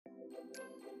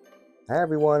Hi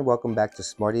everyone, welcome back to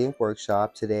SmartyInk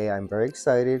Workshop. Today I'm very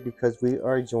excited because we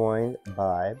are joined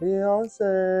by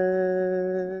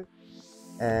Beyonce.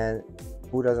 And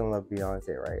who doesn't love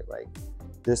Beyonce, right? Like,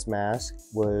 this mask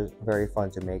was very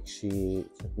fun to make. She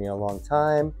took me a long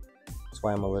time. That's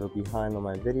why I'm a little behind on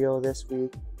my video this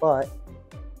week. But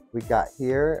we got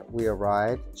here, we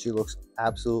arrived. She looks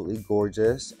absolutely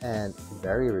gorgeous and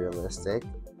very realistic.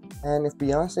 And if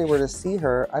Beyonce were to see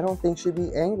her, I don't think she'd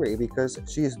be angry because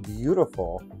she's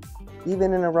beautiful,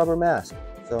 even in a rubber mask.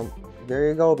 So there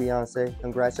you go, Beyonce.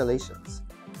 Congratulations.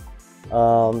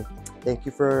 Thank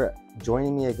you for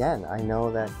joining me again. I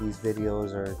know that these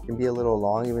videos can be a little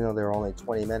long, even though they're only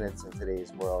 20 minutes in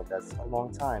today's world. That's a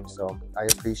long time. So I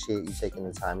appreciate you taking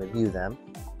the time to view them.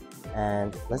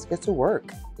 And let's get to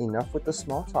work. Enough with the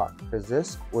small talk, because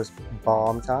this was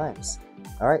bomb times.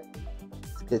 All right,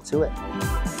 let's get to it.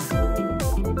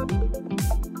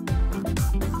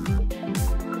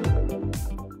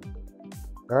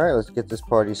 Alright, let's get this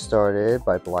party started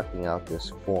by blocking out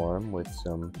this form with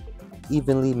some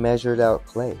evenly measured out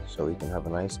clay so we can have a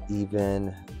nice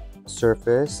even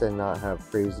surface and not have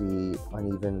crazy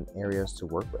uneven areas to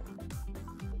work with.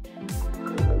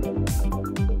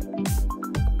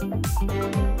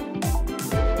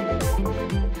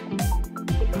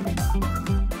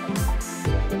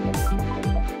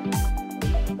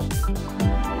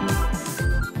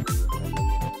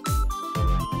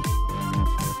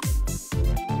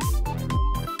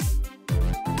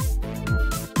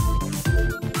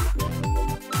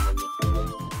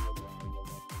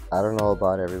 I don't know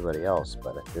about everybody else,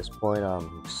 but at this point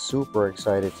I'm super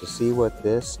excited to see what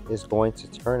this is going to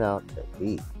turn out to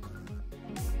be.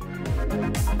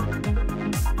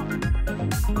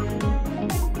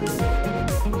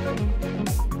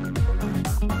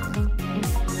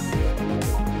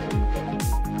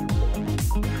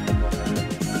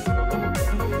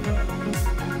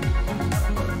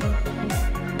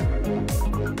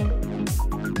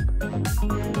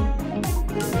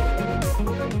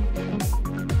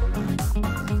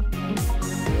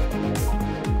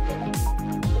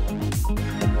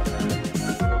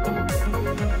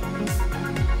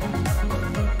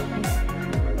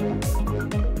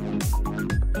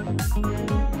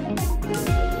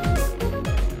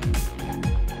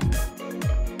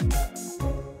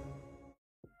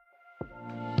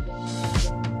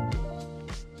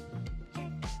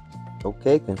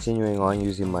 Okay, continuing on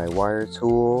using my wire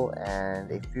tool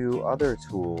and a few other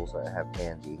tools I have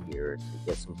handy here to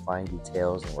get some fine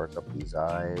details and work up these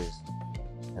eyes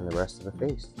and the rest of the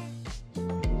face.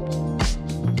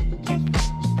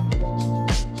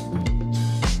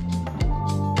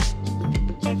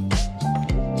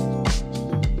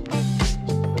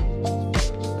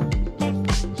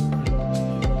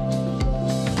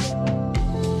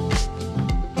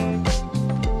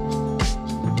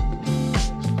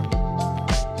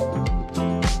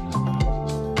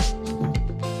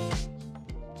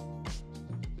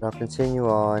 Now continue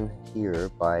on here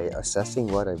by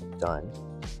assessing what I've done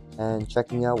and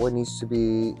checking out what needs to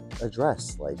be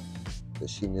addressed, like does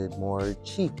she need more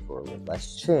cheek or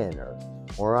less chin or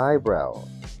more eyebrow.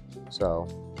 So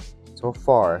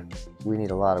far we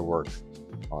need a lot of work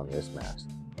on this mask.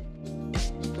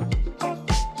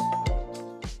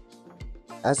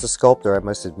 As a sculptor, I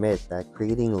must admit that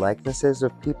creating likenesses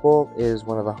of people is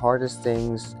one of the hardest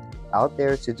things out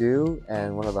there to do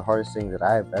and one of the hardest things that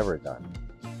I've ever done.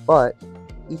 But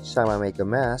each time I make a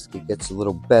mask, it gets a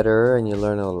little better and you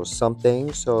learn a little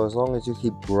something. So as long as you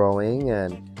keep growing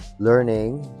and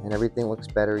learning and everything looks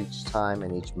better each time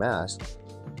in each mask,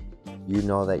 you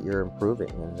know that you're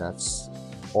improving. And that's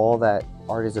all that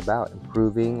art is about,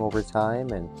 improving over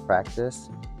time and practice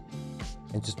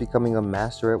and just becoming a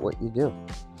master at what you do.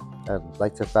 I'd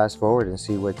like to fast forward and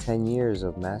see what 10 years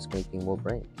of mask making will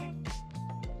bring.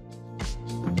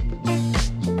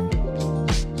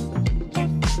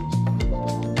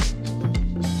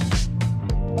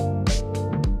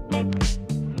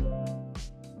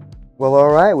 Well,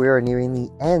 all right, we are nearing the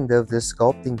end of the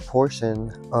sculpting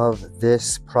portion of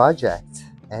this project.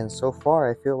 And so far,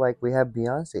 I feel like we have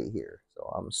Beyonce here. So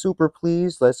I'm super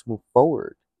pleased. Let's move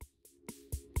forward.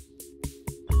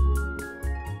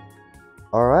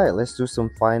 All right, let's do some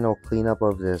final cleanup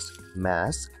of this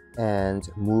mask and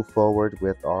move forward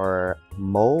with our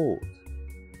mold.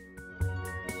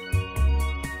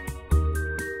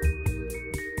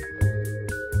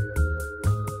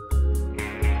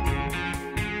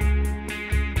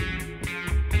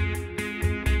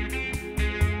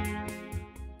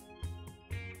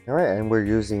 Alright, and we're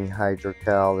using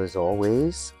hydrocal as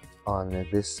always on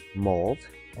this mold,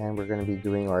 and we're going to be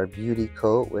doing our beauty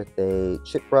coat with a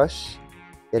chip brush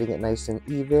getting it nice and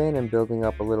even and building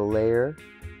up a little layer,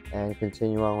 and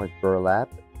continue on with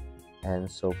burlap and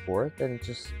so forth, and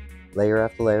just layer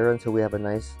after layer until we have a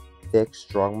nice thick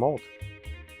strong mold.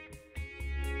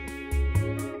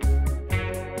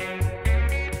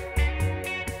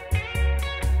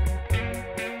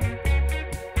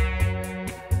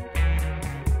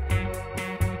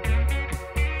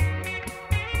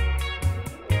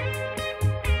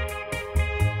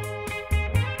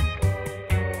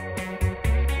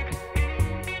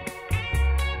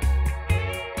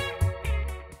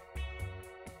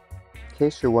 In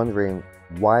case you're wondering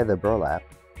why the burlap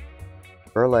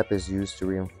is used to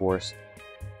reinforce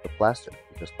the plaster,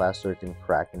 because plaster can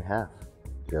crack in half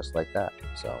just like that.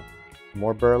 So the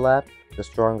more burlap, the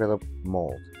stronger the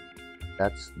mold.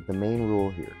 That's the main rule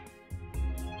here.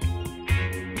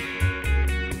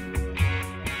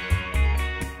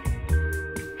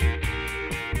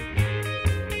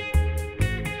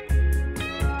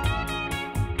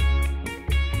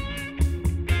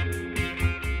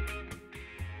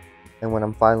 And when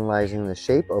I'm finalizing the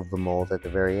shape of the mold at the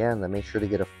very end, I make sure to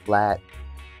get a flat,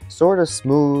 sort of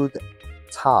smooth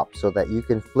top so that you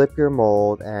can flip your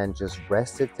mold and just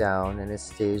rest it down and it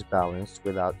stays balanced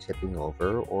without tipping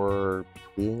over or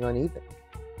being uneven.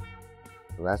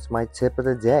 So that's my tip of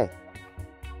the day.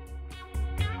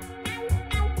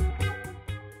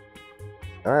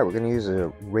 All right, we're going to use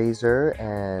a razor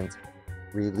and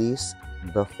release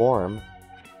the form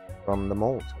from the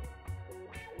mold.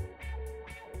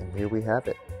 And here we have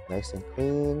it, nice and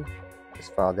clean.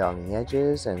 Just file down the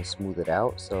edges and smooth it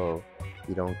out so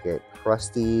you don't get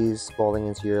crusties falling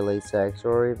into your latex,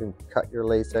 or even cut your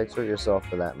latex, or yourself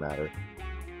for that matter.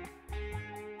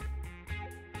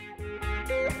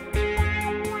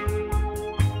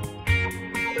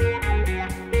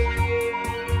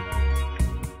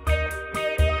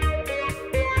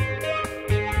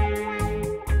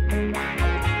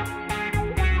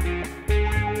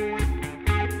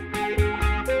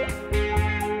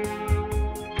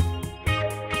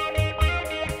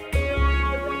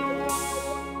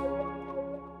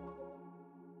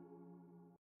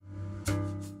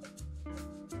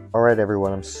 Alright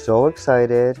everyone, I'm so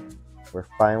excited. We're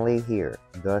finally here.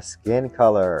 The skin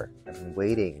color. I've been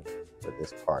waiting for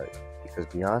this part because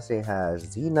Beyonce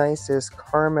has the nicest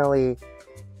caramelly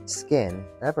skin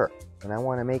ever, and I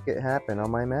want to make it happen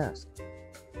on my mask.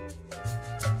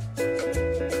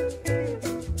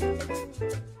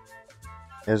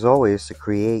 As always, to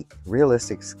create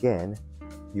realistic skin,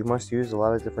 you must use a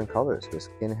lot of different colors. Your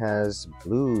skin has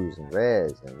blues and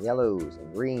reds and yellows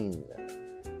and greens and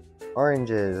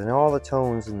oranges and all the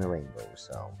tones in the rainbow.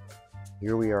 So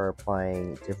here we are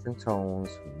applying different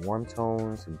tones, some warm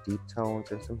tones, some deep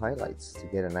tones, and some highlights to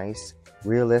get a nice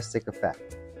realistic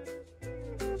effect.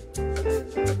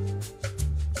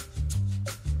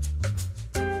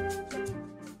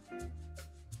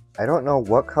 I don't know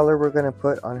what color we're going to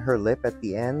put on her lip at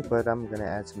the end, but I'm going to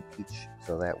add some peach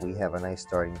so that we have a nice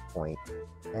starting point.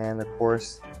 And of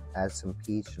course, add some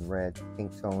peach and red,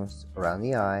 pink tones around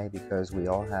the eye, because we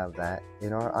all have that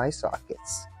in our eye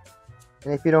sockets.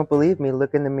 And if you don't believe me,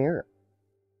 look in the mirror.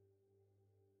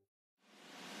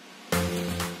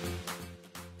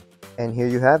 And here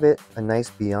you have it, a nice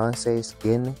Beyonce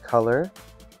skin color.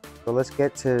 So let's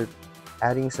get to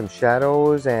adding some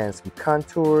shadows and some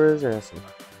contours and some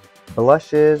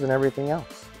blushes and everything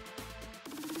else.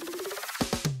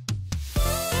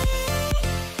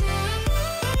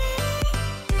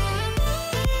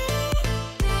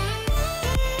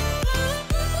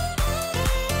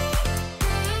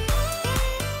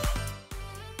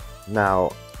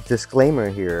 Now, disclaimer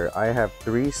here, I have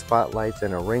 3 spotlights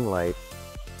and a ring light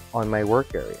on my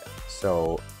work area,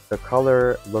 so the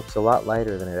color looks a lot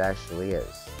lighter than it actually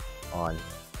is on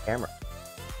camera.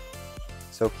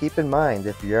 So keep in mind,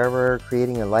 if you're ever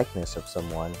creating a likeness of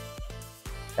someone,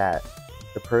 that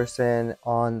the person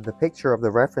on the picture of the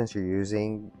reference you're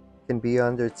using can be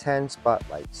under 10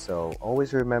 spotlights. So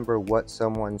always remember what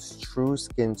someone's true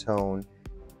skin tone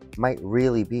might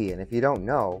really be, and if you don't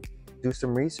know, do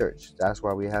some research. That's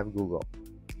why we have Google.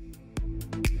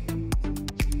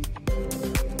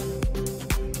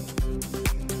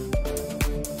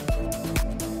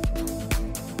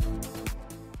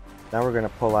 Now we're going to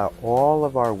pull out all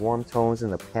of our warm tones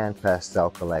in the Pan Pastel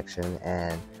collection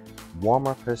and warm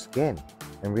up her skin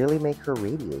and really make her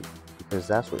radiate, because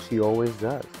that's what she always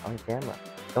does on camera.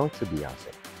 Don't you,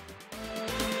 Beyonce?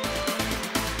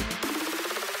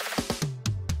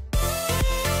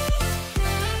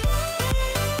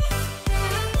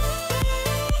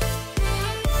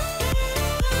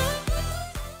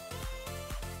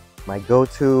 My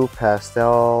go-to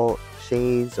pastel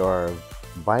shades are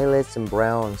violets and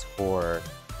browns for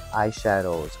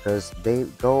eyeshadows because they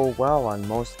go well on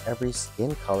most every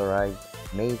skin color I've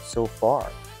made so far,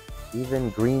 even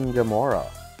green Gamora.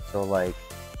 So like,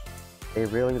 they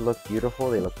really look beautiful,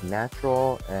 they look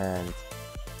natural, and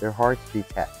they're hard to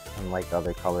detect, unlike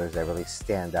other colors that really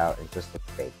stand out and just look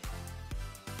fake.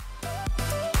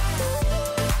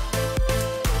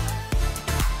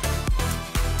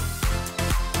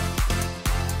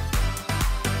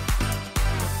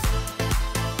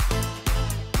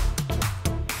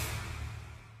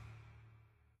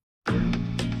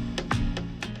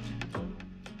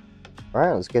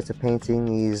 Alright, let's get to painting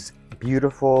these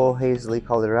beautiful hazily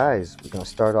colored eyes. We're going to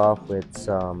start off with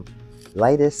some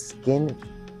lightest skin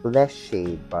flesh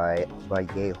shade by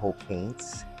BEYONCÉ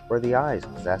paints for the eyes,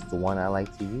 because that's the one I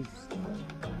like to use.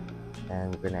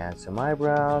 And we're going to add some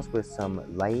eyebrows with some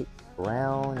light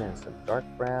brown and some dark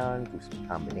brown, do some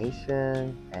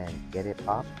combination and get it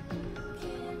popping.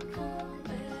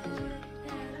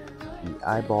 The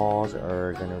eyeballs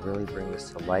are going to really bring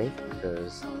this to life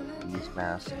because these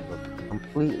masks look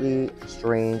completely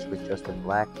strange with just a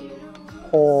black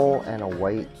hole and a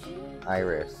white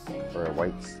iris or a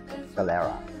white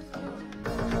sclera.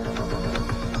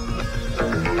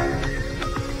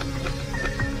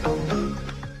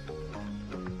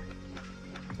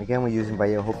 Again, we're using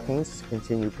BEYONCÉ paints to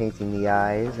continue painting the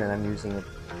eyes, and I'm using an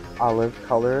olive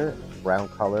color, brown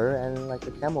color, and like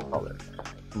a camel color.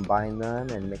 Combine them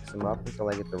and mix them up until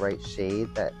I get the right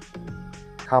shade that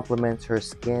complements her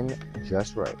skin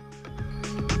just right.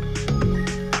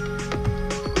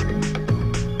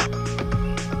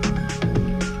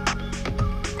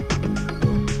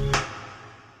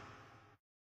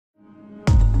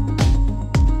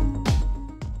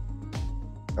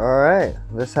 Alright,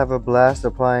 let's have a blast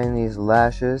applying these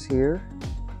lashes here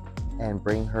and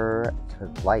bring her to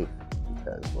life,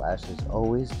 because lashes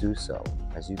always do so,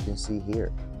 as you can see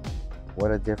here.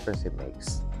 What a difference it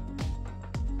makes.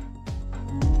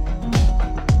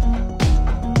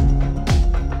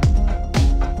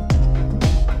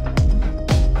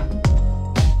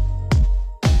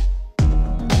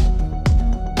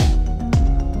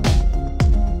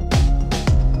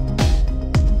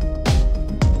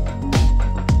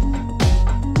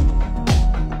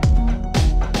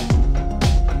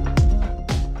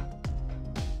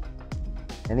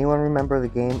 Anyone remember the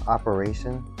game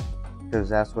Operation? Because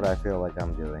that's what I feel like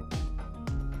I'm doing.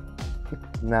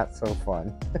 Not so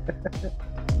fun.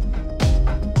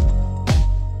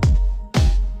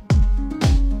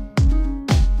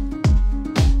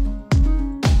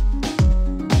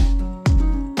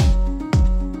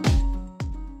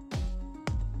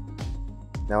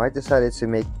 Now I decided to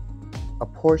make a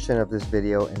portion of this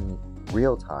video in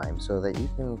real time so that you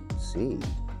can see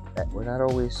that we're not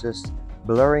always just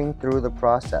blurring through the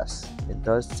process. It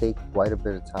does take quite a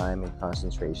bit of time and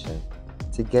concentration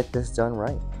to get this done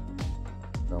right.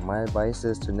 So my advice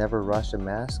is to never rush a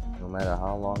mask, no matter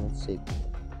how long it's taking you.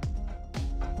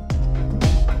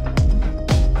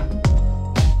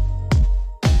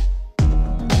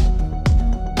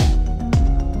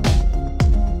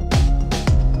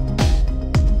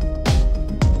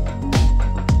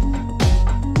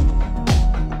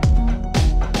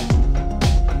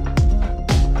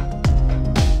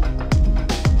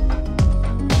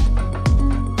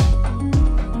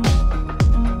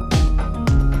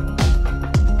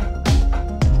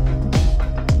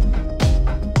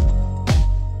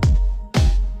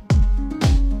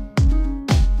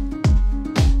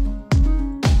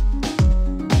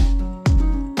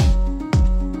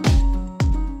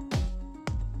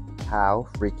 How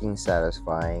freaking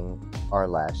satisfying are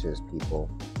lashes, people?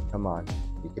 Come on,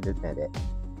 you can admit it.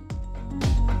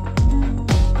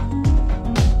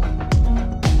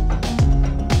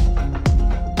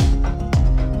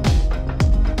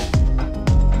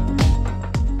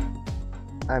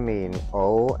 I mean,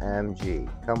 OMG,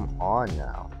 come on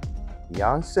now.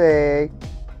 Beyonce!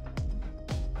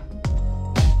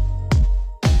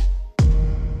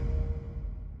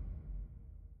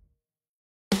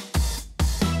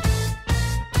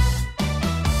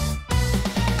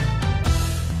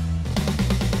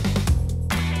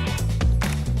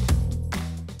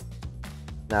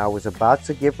 Now I was about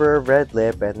to give her a red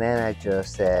lip, and then I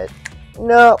just said,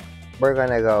 no, we're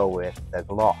gonna go with the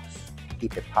gloss.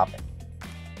 Keep it popping.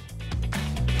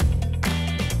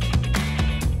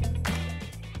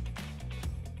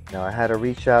 Now I had to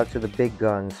reach out to the big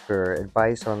guns for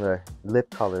advice on the lip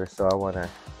color, so I want to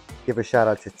give a shout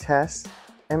out to Tess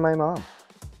and my mom.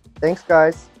 Thanks,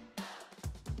 guys.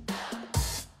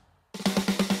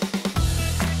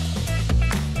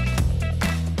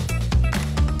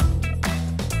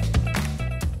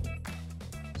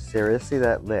 seriously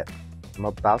that lit. I'm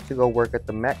about to go work at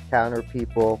the Met counter,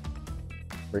 people.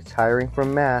 Retiring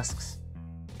from masks.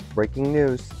 Breaking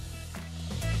news.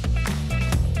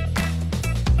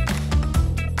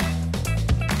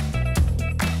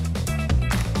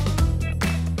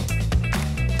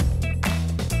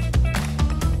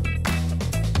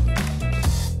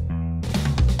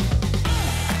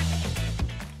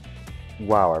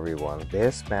 Wow, everyone,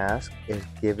 this mask is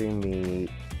giving me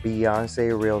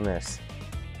Beyonce realness.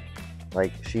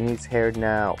 Like, she needs hair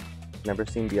now. Never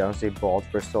seen Beyonce bald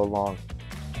for so long.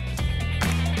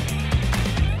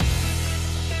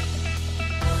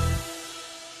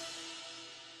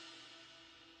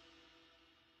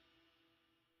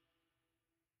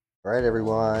 All right,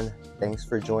 everyone, thanks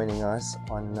for joining us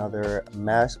on another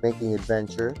mask making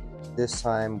adventure, this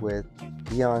time with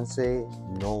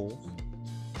Beyonce Knowles.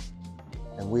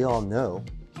 And we all know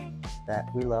that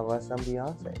we love us some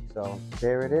Beyonce. So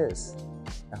there it is.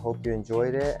 I hope you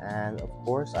enjoyed it. And of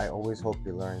course, I always hope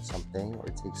you learned something or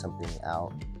take something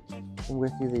out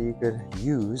with you that you could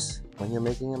use when you're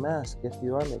making a mask, if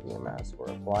you are making a mask, or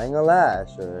applying a lash,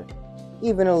 or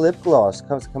even a lip gloss.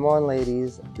 Come on,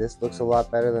 ladies. This looks a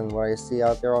lot better than what I see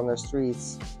out there on the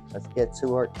streets. Let's get to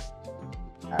work.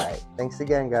 All right. Thanks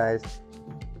again, guys.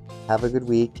 Have a good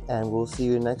week, and we'll see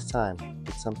you next time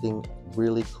with something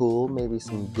really cool, maybe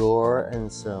some gore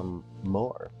and some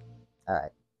more. All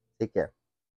right. Take care.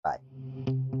 Bye.